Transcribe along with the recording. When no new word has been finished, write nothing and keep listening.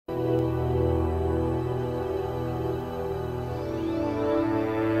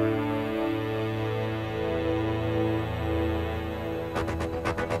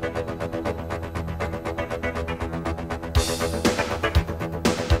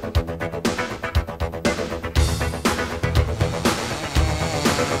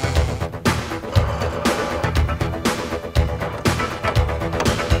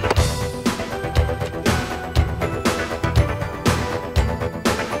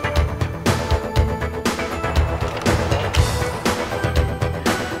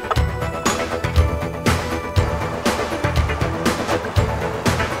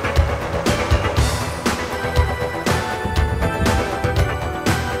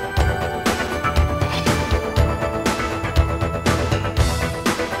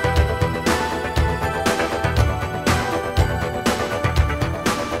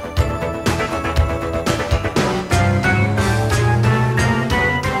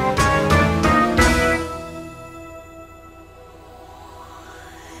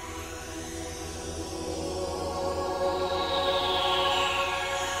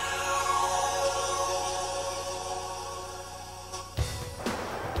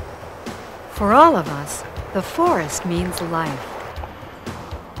For all of us, the forest means life.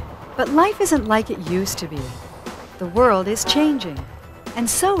 But life isn't like it used to be. The world is changing, and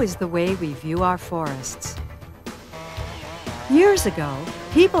so is the way we view our forests. Years ago,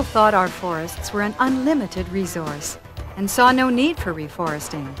 people thought our forests were an unlimited resource and saw no need for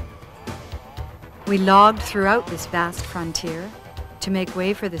reforesting. We logged throughout this vast frontier to make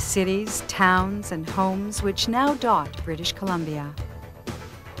way for the cities, towns, and homes which now dot British Columbia.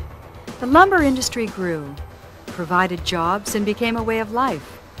 The lumber industry grew, provided jobs, and became a way of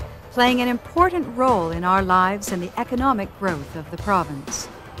life, playing an important role in our lives and the economic growth of the province.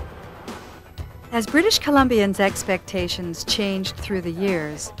 As British Columbians' expectations changed through the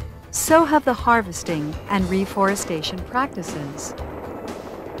years, so have the harvesting and reforestation practices.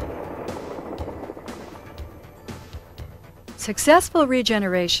 Successful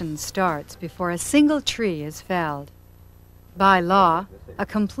regeneration starts before a single tree is felled. By law, a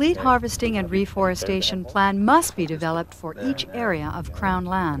complete harvesting and reforestation plan must be developed for each area of Crown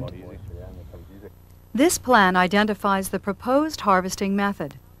land. This plan identifies the proposed harvesting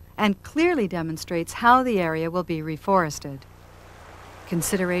method and clearly demonstrates how the area will be reforested.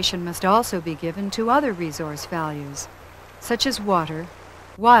 Consideration must also be given to other resource values, such as water,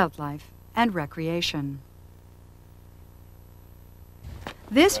 wildlife, and recreation.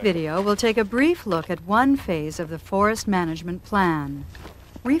 This video will take a brief look at one phase of the Forest Management Plan,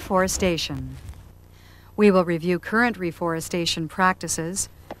 reforestation. We will review current reforestation practices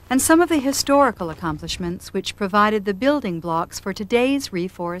and some of the historical accomplishments which provided the building blocks for today's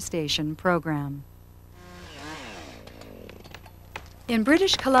reforestation program. In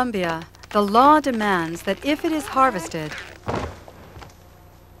British Columbia, the law demands that if it is harvested,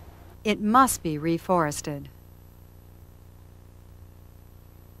 it must be reforested.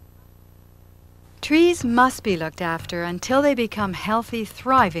 Trees must be looked after until they become healthy,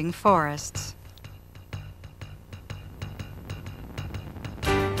 thriving forests.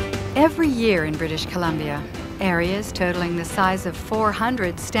 Every year in British Columbia, areas totaling the size of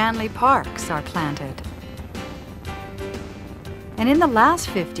 400 Stanley Parks are planted. And in the last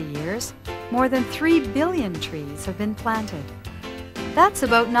 50 years, more than 3 billion trees have been planted. That's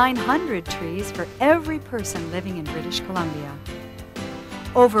about 900 trees for every person living in British Columbia.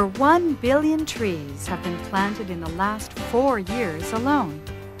 Over 1 billion trees have been planted in the last 4 years alone.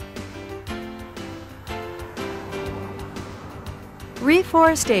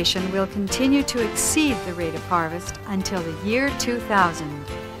 Reforestation will continue to exceed the rate of harvest until the year 2000,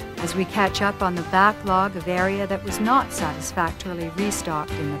 as we catch up on the backlog of area that was not satisfactorily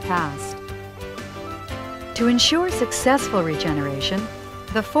restocked in the past. To ensure successful regeneration,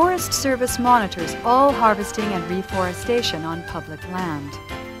 the Forest Service monitors all harvesting and reforestation on public land.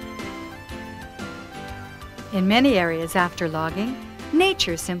 In many areas after logging,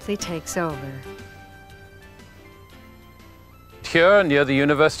 nature simply takes over. Here, near the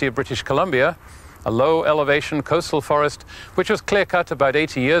University of British Columbia, a low-elevation coastal forest, which was clear-cut about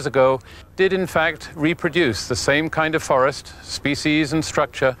 80 years ago, did in fact reproduce the same kind of forest, species and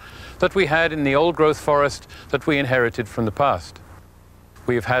structure that we had in the old-growth forest that we inherited from the past.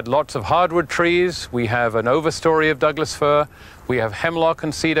 We've had lots of hardwood trees, we have an overstory of Douglas fir, we have hemlock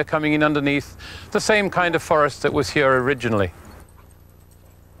and cedar coming in underneath, the same kind of forest that was here originally.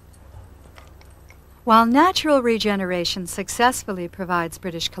 While natural regeneration successfully provides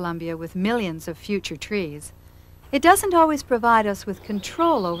British Columbia with millions of future trees, it doesn't always provide us with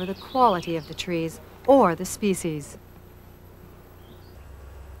control over the quality of the trees or the species.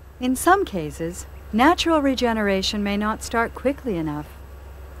 In some cases, natural regeneration may not start quickly enough,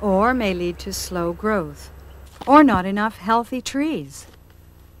 or may lead to slow growth, or not enough healthy trees.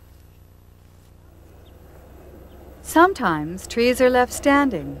 Sometimes trees are left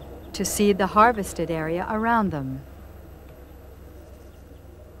standing to seed the harvested area around them.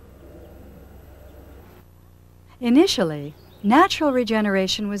 Initially, natural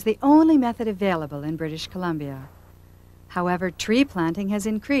regeneration was the only method available in British Columbia. However, tree planting has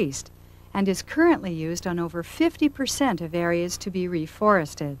increased and is currently used on over 50% of areas to be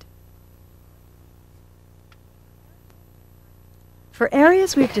reforested. For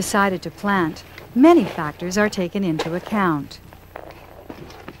areas we've decided to plant, many factors are taken into account.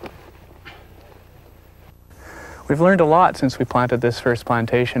 We've learned a lot since we planted this first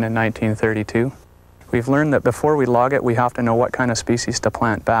plantation in 1932. We've learned that before we log it, we have to know what kind of species to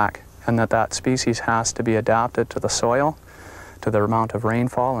plant back, and that species has to be adapted to the soil, to the amount of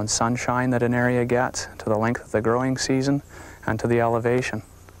rainfall and sunshine that an area gets, to the length of the growing season, and to the elevation.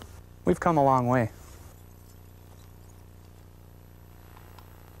 We've come a long way.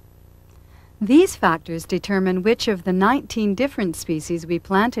 These factors determine which of the 19 different species we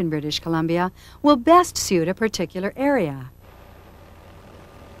plant in British Columbia will best suit a particular area.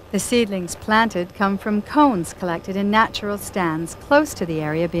 The seedlings planted come from cones collected in natural stands close to the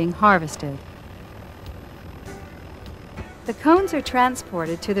area being harvested. The cones are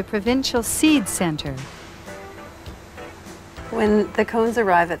transported to the provincial seed center. When the cones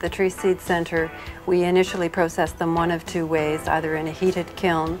arrive at the Tree Seed Center, we initially process them one of two ways, either in a heated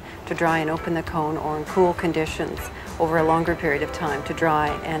kiln to dry and open the cone, or in cool conditions over a longer period of time to dry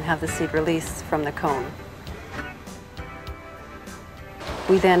and have the seed release from the cone.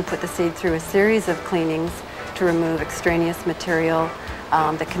 We then put the seed through a series of cleanings to remove extraneous material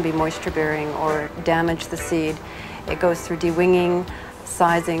that can be moisture-bearing or damage the seed. It goes through dewinging,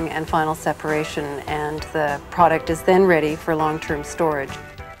 sizing, and final separation, and the product is then ready for long-term storage.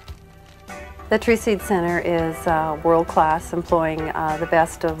 The Tree Seed Center is world-class, employing the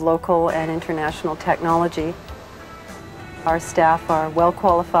best of local and international technology. Our staff are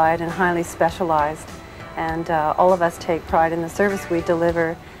well-qualified and highly specialized, and all of us take pride in the service we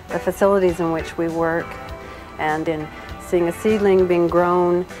deliver, the facilities in which we work, and in seeing a seedling being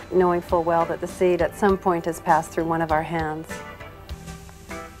grown, knowing full well that the seed at some point has passed through one of our hands.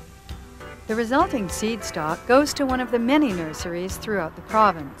 The resulting seed stock goes to one of the many nurseries throughout the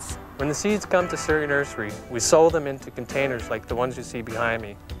province. When the seeds come to Surrey Nursery, we sow them into containers like the ones you see behind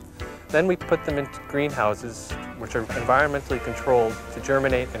me. Then we put them into greenhouses, which are environmentally controlled to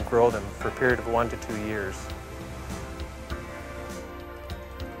germinate and grow them for a period of 1 to 2 years.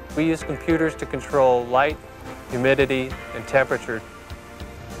 We use computers to control light, humidity, and temperature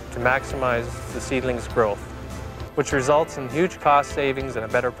to maximize the seedling's growth, which results in huge cost savings and a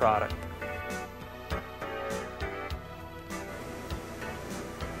better product.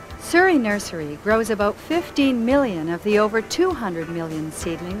 Surrey Nursery grows about 15 million of the over 200 million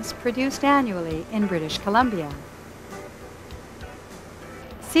seedlings produced annually in British Columbia.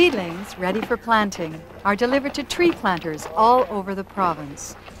 Seedlings ready for planting are delivered to tree planters all over the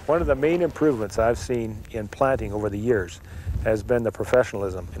province. One of the main improvements I've seen in planting over the years has been the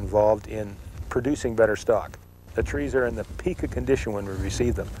professionalism involved in producing better stock. The trees are in the peak of condition when we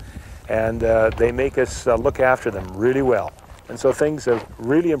receive them, and they make us look after them really well. And so things have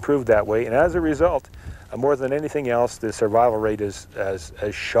really improved that way, and as a result, more than anything else, the survival rate has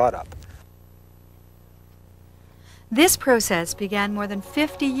shot up. This process began more than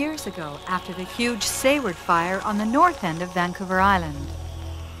 50 years ago after the huge Sayward fire on the north end of Vancouver Island.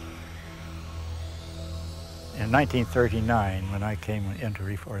 In 1939, when I came into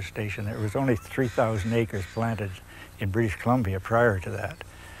reforestation, there was only 3,000 acres planted in British Columbia prior to that.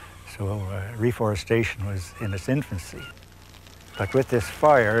 So reforestation was in its infancy. But with this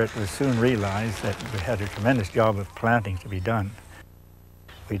fire, it was soon realized that we had a tremendous job of planting to be done.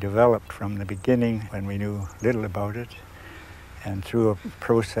 We developed from the beginning, when we knew little about it, and through a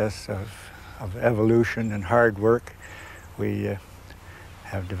process of evolution and hard work, we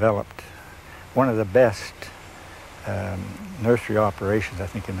have developed one of the best nursery operations, I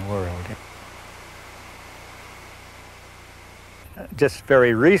think, in the world. Just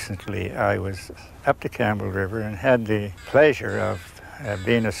very recently, I was up the Campbell River and had the pleasure of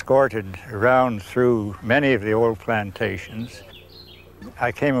being escorted around through many of the old plantations.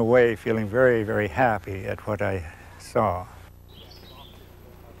 I came away feeling very, very happy at what I saw.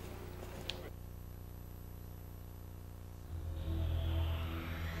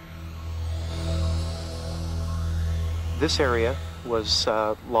 This area was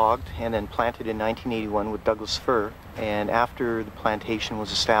logged and then planted in 1981 with Douglas fir, and after the plantation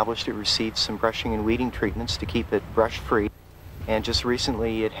was established, it received some brushing and weeding treatments to keep it brush free, and just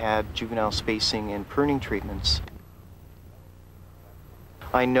recently it had juvenile spacing and pruning treatments.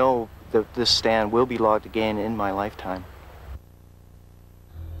 I know that this stand will be logged again in my lifetime.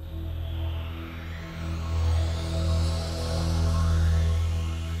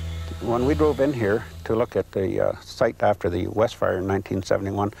 When we drove in here to look at the site after the West Fire in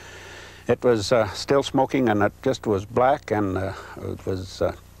 1971, it was still smoking, and it just was black, and it was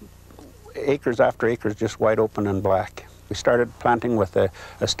acres after acres just wide open and black. We started planting with a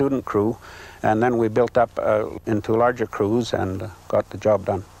student crew, and then we built up into larger crews and got the job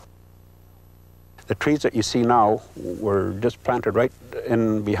done. The trees that you see now were just planted right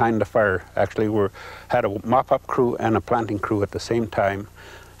in behind the fire. Actually, we had a mop-up crew and a planting crew at the same time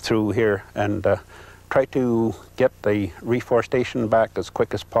through here, and try to get the reforestation back as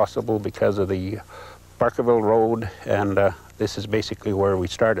quick as possible because of the Barkerville Road, and this is basically where we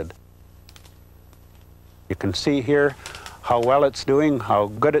started. You can see here how well it's doing, how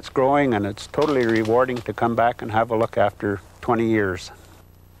good it's growing, and it's totally rewarding to come back and have a look after 20 years.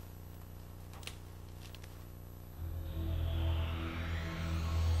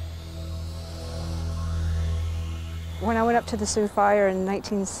 When I went up to the Sioux Fire in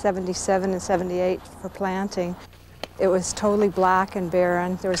 1977 and 78 for planting, it was totally black and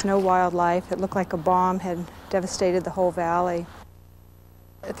barren. There was no wildlife. It looked like a bomb had devastated the whole valley.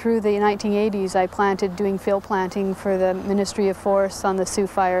 Through the 1980s, I planted doing field planting for the Ministry of Forests on the Sioux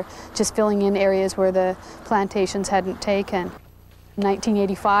Fire, just filling in areas where the plantations hadn't taken. In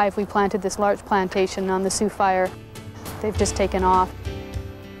 1985, we planted this large plantation on the Sioux Fire. They've just taken off.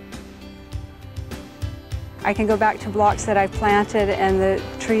 I can go back to blocks that I've planted and the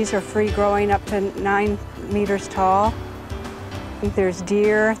trees are free growing up to 9 meters tall. There's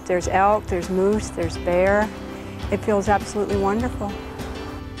deer, there's elk, there's moose, there's bear. It feels absolutely wonderful.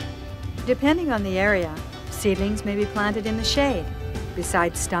 Depending on the area, seedlings may be planted in the shade,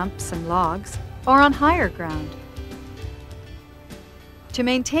 beside stumps and logs, or on higher ground. To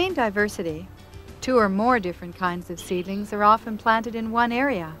maintain diversity, 2 or more different kinds of seedlings are often planted in one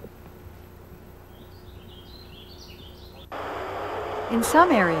area. In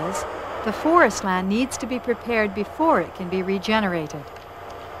some areas, the forest land needs to be prepared before it can be regenerated.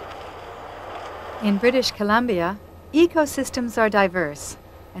 In British Columbia, ecosystems are diverse,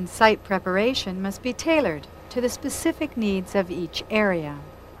 and site preparation must be tailored to the specific needs of each area.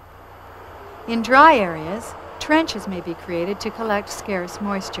 In dry areas, trenches may be created to collect scarce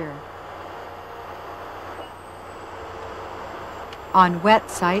moisture. On wet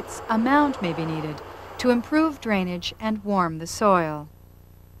sites, a mound may be needed to improve drainage and warm the soil.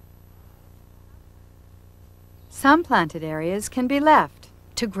 Some planted areas can be left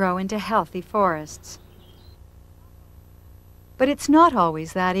to grow into healthy forests. But it's not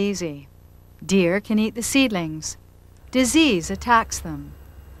always that easy. Deer can eat the seedlings. Disease attacks them.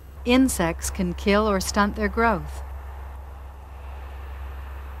 Insects can kill or stunt their growth.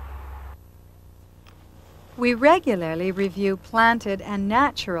 We regularly review planted and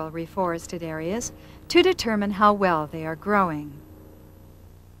natural reforested areas to determine how well they are growing.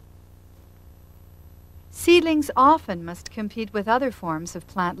 Seedlings often must compete with other forms of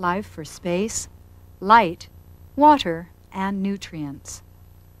plant life for space, light, water, and nutrients.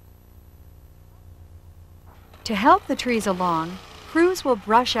 To help the trees along, crews will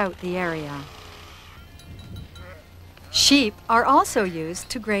brush out the area. Sheep are also used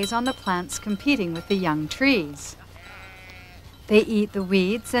to graze on the plants competing with the young trees. They eat the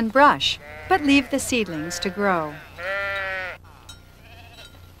weeds and brush, but leave the seedlings to grow.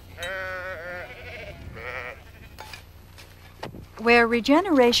 Where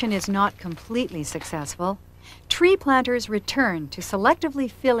regeneration is not completely successful, tree planters return to selectively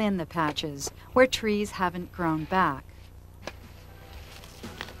fill in the patches where trees haven't grown back.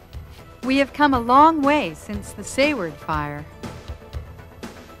 We have come a long way since the Sayward Fire.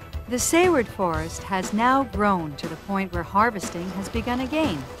 The Sayward Forest has now grown to the point where harvesting has begun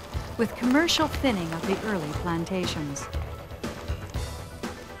again, with commercial thinning of the early plantations.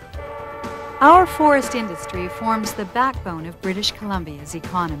 Our forest industry forms the backbone of British Columbia's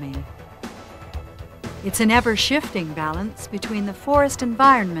economy. It's an ever-shifting balance between the forest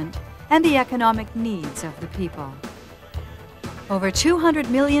environment and the economic needs of the people. Over 200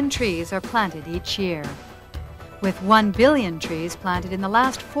 million trees are planted each year, with 1 billion trees planted in the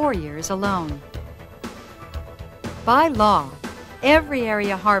last 4 years alone. By law, every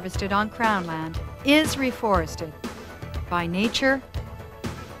area harvested on Crown land is reforested by nature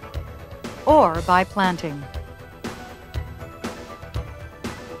or by planting.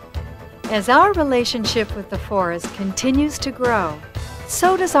 As our relationship with the forest continues to grow,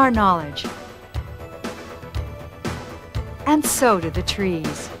 so does our knowledge. And so do the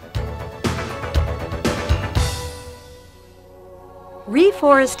trees.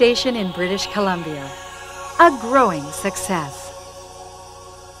 Reforestation in British Columbia, a growing success.